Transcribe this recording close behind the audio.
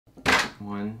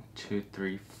1, 2,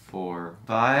 3, 4,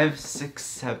 5, 6,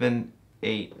 7,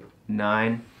 8,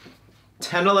 9,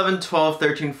 10, 11, 12,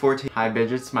 13, 14. Hi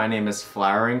Bidgets, my name is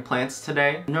Flowering Plants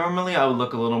today. Normally I would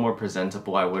look a little more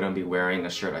presentable. I wouldn't be wearing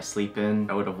a shirt I sleep in.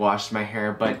 I would have washed my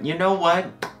hair, but you know what?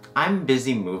 I'm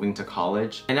busy moving to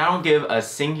college and I don't give a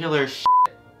singular shit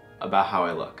about how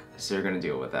I look. So you're gonna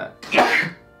deal with that.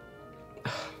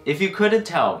 If you couldn't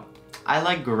tell, I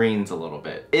like greens a little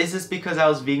bit. Is this because I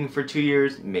was vegan for 2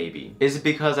 years? Maybe. Is it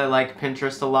because I like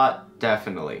Pinterest a lot?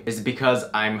 Definitely. Is it because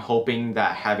I'm hoping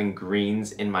that having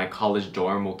greens in my college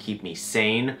dorm will keep me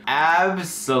sane?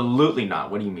 Absolutely not.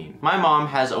 What do you mean? My mom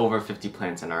has over 50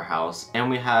 plants in our house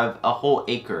and we have a whole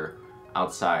acre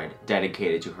outside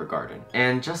dedicated to her garden.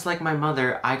 And just like my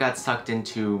mother, I got sucked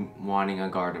into wanting a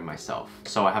garden myself.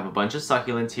 So I have a bunch of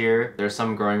succulents here. There's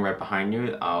some growing right behind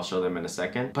you. I'll show them in a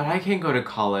second. But I can't go to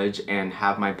college and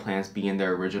have my plants be in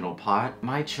their original pot.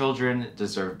 My children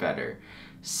deserve better.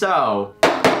 So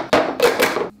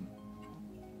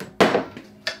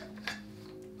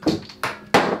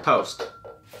toast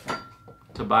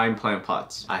to buying plant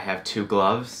pots. I have 2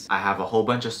 gloves. I have a whole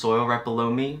bunch of soil right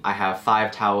below me. I have 5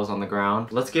 towels on the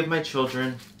ground. Let's give my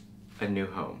children a new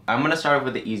home. I'm gonna start off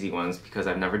with the easy ones because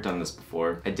I've never done this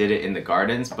before. I did it in the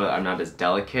gardens, but I'm not as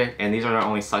delicate. And these are not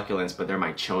only succulents, but they're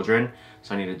my children.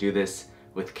 So I need to do this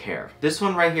with care. This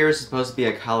one right here is supposed to be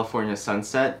a California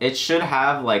sunset. It should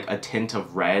have like a tint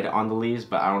of red on the leaves,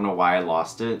 but I don't know why I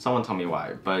lost it. Someone tell me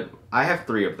why, but I have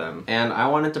 3 of them and I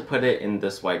wanted to put it in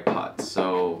this white pot.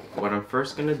 So what I'm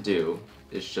first gonna do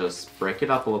is just break it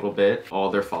up a little bit.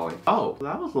 Oh, they're falling. Oh,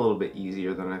 that was a little bit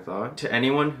easier than I thought. To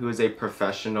anyone who is a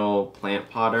professional plant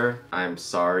potter, I'm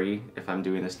sorry if I'm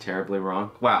doing this terribly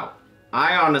wrong. Wow.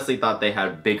 I honestly thought they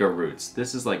had bigger roots.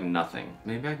 This is like nothing.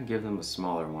 Maybe I can give them a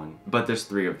smaller one. But there's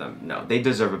 3 of them. No, they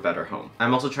deserve a better home.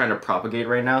 I'm also trying to propagate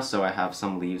right now, so I have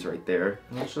some leaves right there.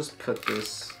 Let's just put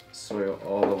this soil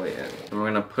all the way in. And we're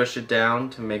gonna push it down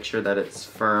to make sure that it's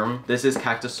firm. This is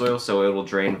cactus soil, so it will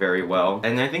drain very well.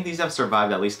 And I think these have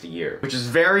survived at least a year, which is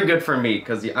very good for me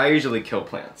because I usually kill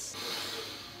plants.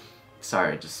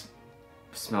 Sorry, just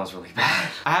smells really bad.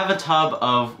 I have a tub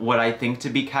of what I think to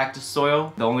be cactus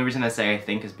soil. The only reason I say I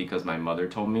think is because my mother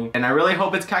told me. And I really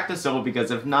hope it's cactus soil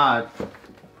because if not,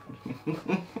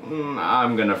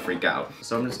 I'm gonna freak out.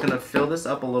 So I'm just gonna fill this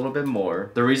up a little bit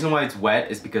more. The reason why it's wet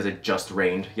is because it just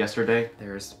rained yesterday.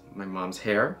 There's my mom's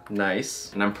hair.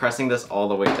 Nice. And I'm pressing this all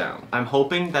the way down. I'm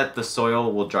hoping that the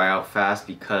soil will dry out fast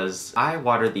because I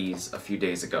watered these a few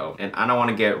days ago and I don't want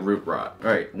to get root rot. All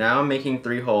right, now I'm making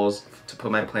 3 holes to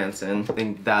put my plants in. I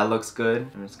think that looks good.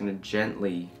 I'm just gonna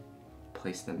gently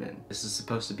place them in. This is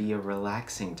supposed to be a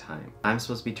relaxing time. I'm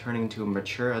supposed to be turning into a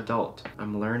mature adult.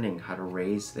 I'm learning how to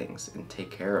raise things and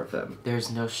take care of them.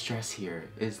 There's no stress here,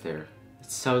 is there?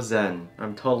 It's so zen.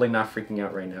 I'm totally not freaking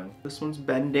out right now. This one's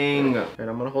bending. And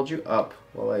I'm gonna hold you up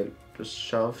while I just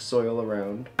shove soil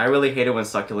around. I really hate it when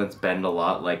succulents bend a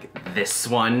lot, like this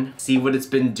one. See what it's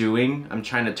been doing? I'm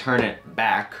trying to turn it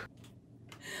back.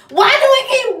 Why do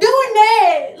we keep doing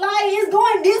that? Like, it's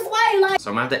going this way, like. So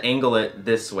I'm gonna have to angle it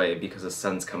this way because the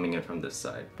sun's coming in from this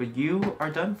side. But you are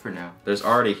done for now. There's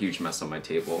already a huge mess on my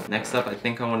table. Next up, I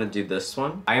think I wanna do this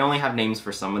one. I only have names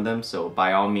for some of them, so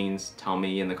by all means, tell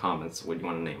me in the comments what you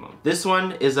wanna name them. This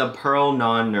one is a perle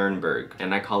non-nurnberg,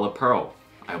 and I call it Pearl.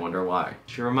 I wonder why.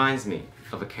 She reminds me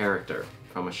of a character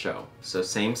from a show. So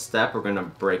same step, we're gonna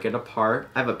break it apart.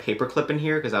 I have a paper clip in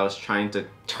here because I was trying to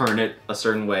turn it a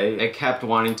certain way. It kept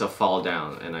wanting to fall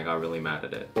down and I got really mad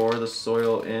at it. Pour the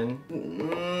soil in.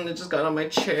 It just got on my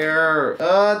chair.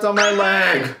 It's on my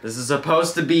leg. This is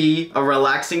supposed to be a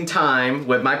relaxing time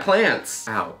with my plants.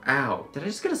 Ow, ow. Did I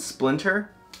just get a splinter?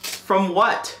 From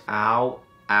what? Ow,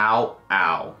 ow,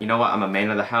 ow. You know what, I'm a man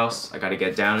of the house. I gotta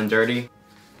get down and dirty.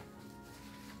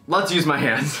 Let's use my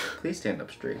hands. Please stand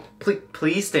up straight.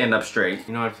 Please stand up straight.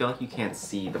 You know, I feel like you can't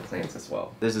see the plants as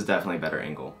well. This is definitely a better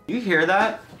angle. You hear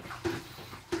that?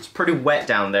 It's pretty wet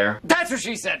down there. That's what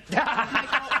she said.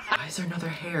 Why is there another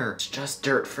hair? It's just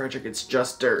dirt, Frederic. It's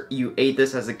just dirt. You ate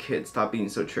this as a kid. Stop being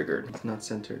so triggered. It's not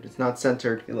centered. It's not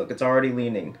centered. Hey, look, it's already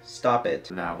leaning. Stop it.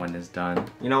 That one is done.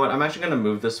 You know what? I'm actually gonna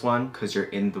move this one because you're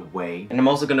in the way. And I'm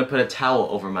also gonna put a towel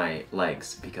over my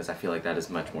legs because I feel like that is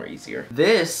much more easier.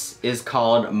 This is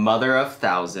called Mother of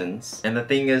Thousands. And the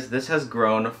thing is, this has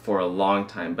grown for a long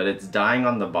time, but it's dying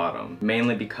on the bottom,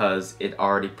 mainly because it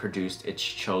already produced its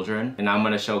children. And I'm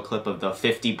gonna show a clip of the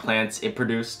 50 plants it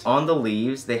produced. On the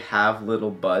leaves, they have little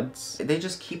buds, they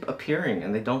just keep appearing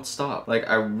and they don't stop. Like,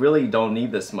 I really don't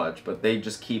need this much, but they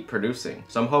just keep producing.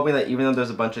 So I'm hoping that even though there's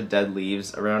a bunch of dead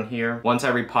leaves around here, once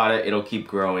I repot it, it'll keep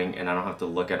growing and I don't have to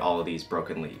look at all of these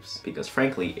broken leaves, because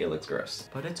frankly, it looks gross.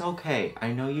 But it's okay.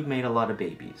 I know you've made a lot of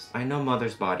babies. I know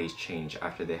mothers' bodies change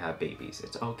after they have babies.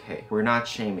 It's okay. We're not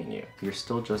shaming you. You're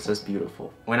still just as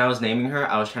beautiful. When I was naming her,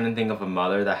 I was trying to think of a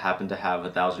mother that happened to have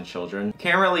 1,000 children.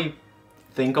 Can't really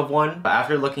think of one, but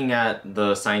after looking at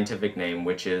the scientific name,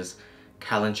 which is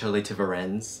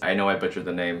Calancholitivirens, I know I butchered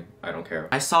the name, I don't care.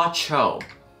 I saw Cho,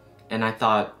 and I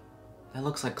thought, that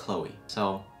looks like Chloe.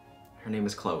 So her name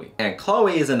is Chloe. And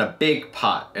Chloe is in a big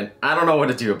pot, and I don't know what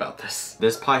to do about this.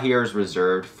 This pot here is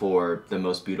reserved for the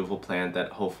most beautiful plant that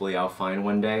hopefully I'll find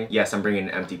one day. Yes, I'm bringing an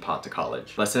empty pot to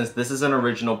college. But since this is an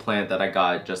original plant that I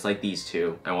got, just like these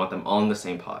two, I want them all in the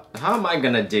same pot. How am I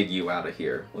gonna dig you out of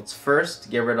here? Let's first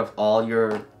get rid of all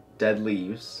your dead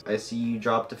leaves. I see you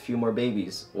dropped a few more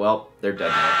babies. Well, they're dead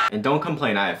now. And don't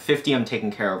complain, I have 50 I'm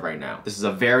taking care of right now. This is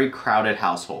a very crowded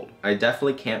household. I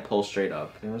definitely can't pull straight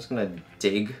up. I'm just gonna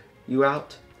dig you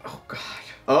out. Oh God.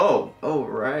 Oh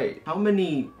right. How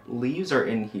many leaves are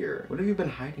in here? What have you been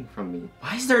hiding from me?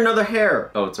 Why is there another hair?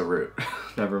 Oh, it's a root.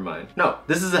 Never mind. No,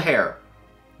 this is a hair.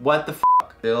 What the f?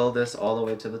 Fill this all the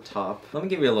way to the top. Let me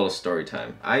give you a little story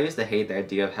time. I used to hate the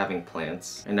idea of having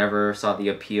plants. I never saw the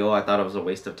appeal. I thought it was a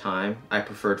waste of time. I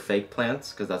preferred fake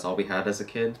plants because that's all we had as a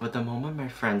kid. But the moment my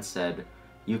friend said,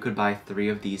 you could buy 3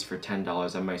 of these for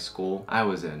 $10 at my school, I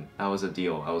was in. That was a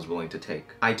deal I was willing to take.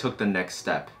 I took the next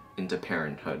step into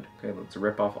parenthood. Okay, let's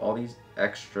rip off all these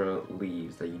extra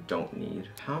leaves that you don't need.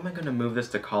 How am I gonna move this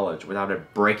to college without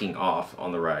it breaking off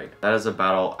on the ride? That is a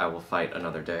battle I will fight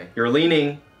another day. You're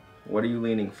leaning. What are you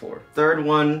leaning for? Third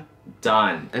one,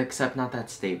 done. Except not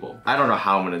that stable. I don't know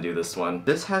how I'm gonna do this one.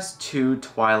 This has 2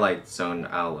 Twilight Zone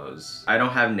aloes. I don't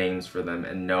have names for them,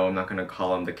 and no, I'm not gonna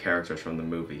call them the characters from the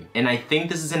movie. And I think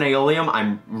this is an aeolium.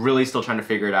 I'm really still trying to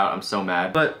figure it out. I'm so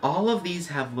mad. But all of these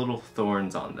have little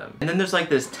thorns on them. And then there's like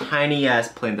this tiny ass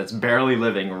plant that's barely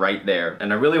living right there.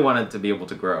 And I really wanted to be able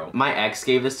to grow. My ex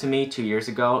gave this to me 2 years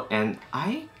ago, and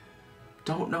I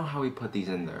don't know how he put these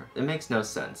in there. It makes no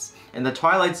sense. And the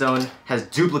Twilight Zone has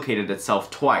duplicated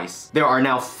itself twice. There are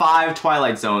now 5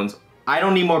 Twilight Zones. I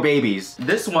don't need more babies.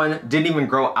 This one didn't even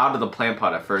grow out of the plant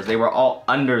pot at first. They were all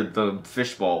under the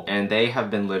fishbowl, and they have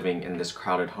been living in this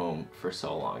crowded home for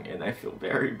so long, and I feel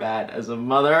very bad as a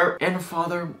mother and a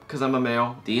father because I'm a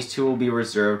male. These 2 will be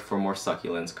reserved for more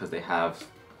succulents because they have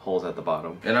holes at the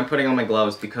bottom. And I'm putting on my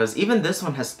gloves because even this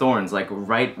one has thorns, like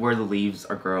right where the leaves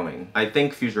are growing. I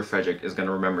think future Frederic is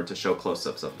gonna remember to show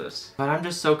close-ups of this. But I'm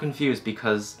just so confused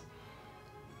because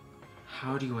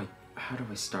how do I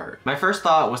start? My first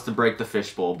thought was to break the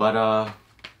fishbowl, but I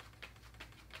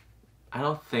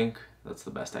don't think that's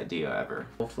the best idea ever.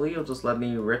 Hopefully you'll just let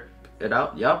me rip it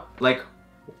out. Yup. Like,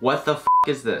 what the f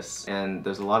is this? And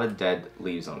there's a lot of dead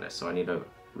leaves on it, so I need to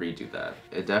redo that.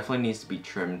 It definitely needs to be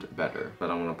trimmed better,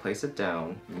 but I'm gonna place it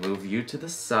down, move you to the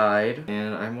side,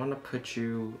 and I want to put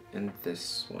you in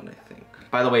this one, I think.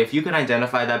 By the way, if you can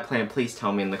identify that plant, please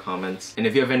tell me in the comments. And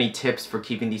if you have any tips for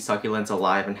keeping these succulents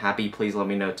alive and happy, please let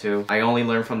me know too. I only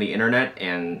learned from the internet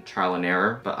and trial and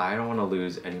error, but I don't want to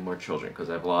lose any more children because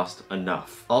I've lost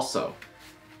enough. Also,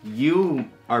 you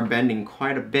are bending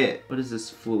quite a bit. What is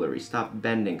this foolery? Stop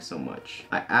bending so much.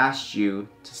 I asked you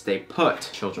to stay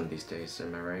put. Children these days,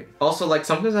 am I right? Also, like,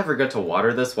 sometimes I forget to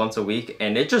water this once a week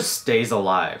and it just stays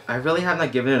alive. I really have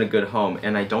not given it a good home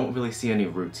and I don't really see any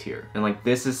roots here. And like,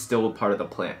 this is still a part of the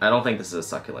plant. I don't think this is a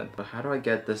succulent. But how do I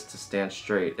get this to stand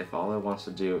straight if all it wants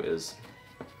to do is...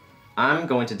 I'm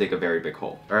going to dig a very big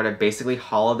hole. All right, I basically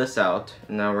hollowed this out,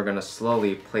 and now we're gonna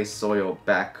slowly place soil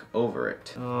back over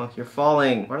it. Oh, you're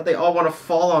falling. Why do they all want to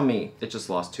fall on me? It just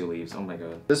lost 2 leaves, oh my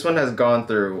god. This one has gone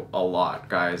through a lot,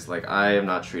 guys. Like, I have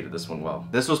not treated this one well.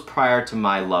 This was prior to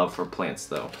my love for plants,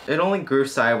 though. It only grew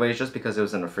sideways just because it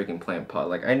was in a freaking plant pot.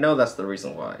 Like, I know that's the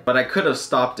reason why. But I could have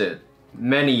stopped it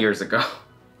many years ago.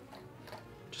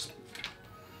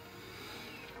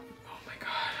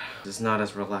 This is not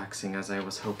as relaxing as I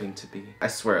was hoping to be. I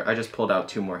swear, I just pulled out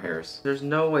 2 more hairs. There's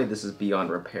no way this is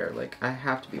beyond repair. Like, I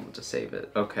have to be able to save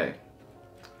it. Okay.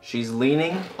 She's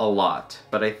leaning a lot,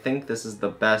 but I think this is the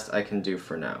best I can do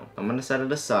for now. I'm gonna set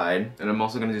it aside, and I'm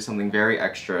also gonna do something very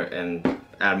extra and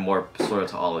add more soil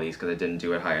to all of these because I didn't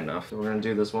do it high enough. So we're gonna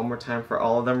do this one more time for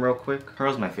all of them real quick.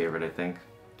 Pearl's my favorite, I think.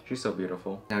 She's so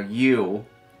beautiful. Now you,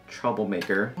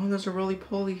 troublemaker. Oh, there's a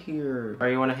roly-poly here. Are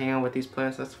you wanna hang out with these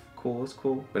plants? That's cool, it's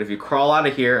cool. But if you crawl out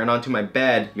of here and onto my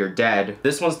bed, you're dead.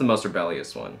 This one's the most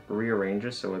rebellious one. Rearrange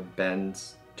it so it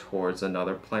bends towards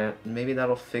another plant. Maybe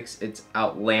that'll fix its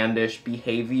outlandish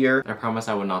behavior. I promise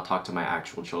I will not talk to my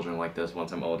actual children like this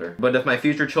once I'm older. But if my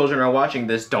future children are watching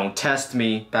this, don't test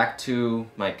me. Back to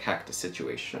my cactus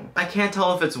situation. I can't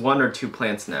tell if it's 1 or 2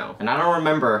 plants now. And I don't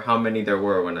remember how many there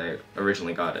were when I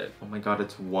originally got it. Oh my god,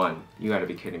 it's 1. You gotta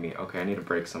be kidding me. Okay, I need to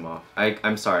break some off.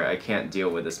 I'm sorry, I can't deal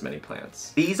with this many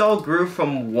plants. These all grew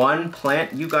from 1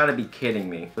 plant? You gotta be kidding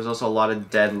me. There's also a lot of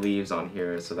dead leaves on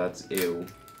here, so that's ew.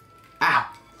 Ow!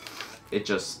 It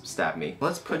just stabbed me.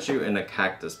 Let's put you in a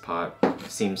cactus pot.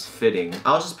 Seems fitting.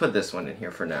 I'll just put this one in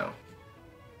here for now.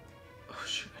 Oh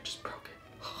shoot, I just broke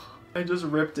it. I just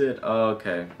ripped it. Oh,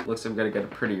 okay. Looks like we gotta get a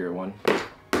prettier one.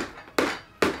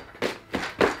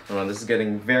 Oh, this is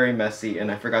getting very messy,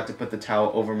 and I forgot to put the towel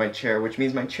over my chair, which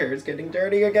means my chair is getting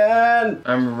dirty again.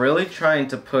 I'm really trying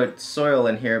to put soil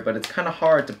in here, but it's kind of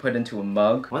hard to put into a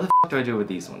mug. What the f do I do with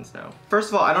these ones now? First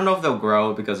of all, I don't know if they'll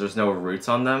grow because there's no roots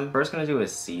on them. First gonna do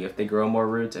is see if they grow more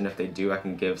roots, and if they do, I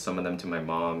can give some of them to my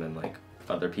mom and like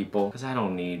other people, because I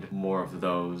don't need more of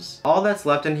those. All that's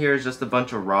left in here is just a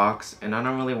bunch of rocks, and I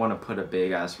don't really want to put a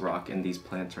big ass rock in these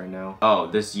plants right now. Oh,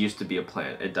 this used to be a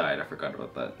plant. It died. I forgot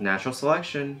about that. Natural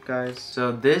selection, guys.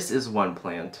 So this is one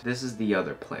plant. This is the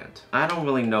other plant. I don't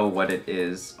really know what it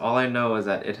is. All I know is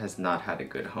that it has not had a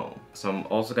good home. So I'm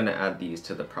also gonna add these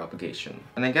to the propagation.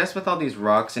 And I guess with all these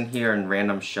rocks in here and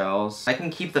random shells, I can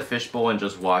keep the fishbowl and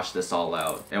just wash this all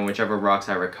out. And whichever rocks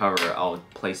I recover, I'll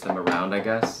place them around, I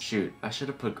guess. Shoot, I should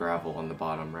have put gravel on the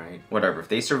bottom, right? Whatever, if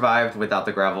they survived without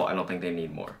the gravel, I don't think they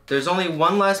need more. There's only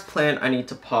one last plant I need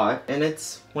to pot, and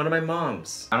it's one of my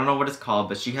mom's. I don't know what it's called,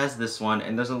 but she has this one,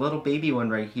 and there's a little baby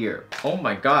one right here. Oh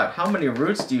my god, how many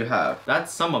roots do you have?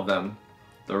 That's some of them.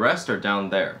 The rest are down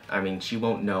there. I mean, she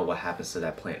won't know what happens to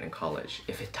that plant in college.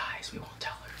 If it dies, we won't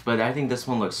tell her. But I think this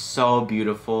one looks so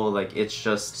beautiful. Like, it's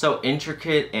just so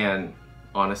intricate and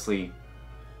honestly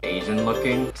Asian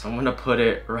looking. So I'm gonna put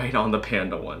it right on the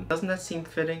panda one. Doesn't that seem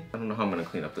fitting? I don't know how I'm gonna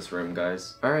clean up this room,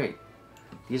 guys. All right.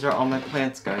 These are all my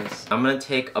plants, guys. I'm gonna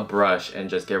take a brush and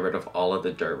just get rid of all of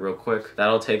the dirt real quick.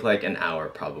 That'll take like an hour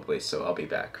probably, so I'll be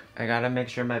back. I gotta make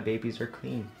sure my babies are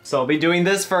clean. So I'll be doing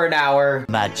this for an hour.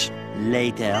 Much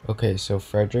later. Okay, so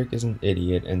Frederic is an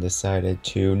idiot and decided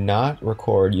to not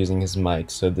record using his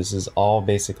mic, so this is all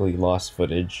basically lost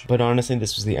footage. But honestly,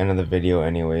 this was the end of the video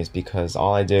anyways, because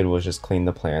all I did was just clean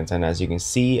the plants, and as you can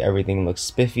see, everything looks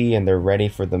spiffy and they're ready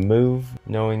for the move.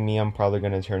 Knowing me, I'm probably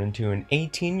gonna turn into an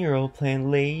 18-year-old plant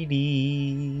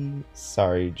lady.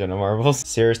 Sorry, Jenna Marbles.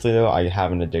 Seriously though, I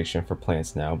have an addiction for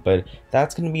plants now, but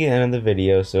that's gonna be the end of the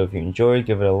video, so if you enjoyed,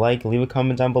 give it a like, leave a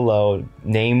comment down below,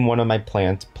 name one of my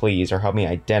plants, please, or help me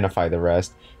identify the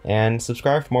rest, and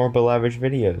subscribe for more below average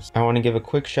videos. I want to give a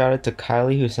quick shout out to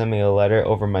Kylie, who sent me a letter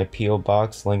over my P.O.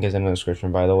 box. Link is in the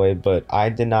description, by the way, but I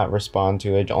did not respond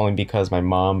to it only because my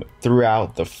mom threw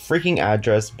out the freaking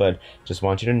address, but just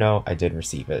want you to know I did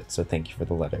receive it, so thank you for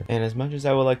the letter. And as much as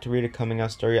I would like to read a coming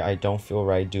out story, I don't feel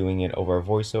right doing it over a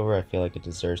voiceover. I feel like it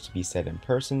deserves to be said in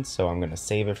person, so I'm gonna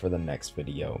save it for the next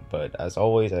video. But as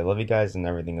always, I love you guys, and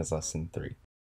everything is less than 3.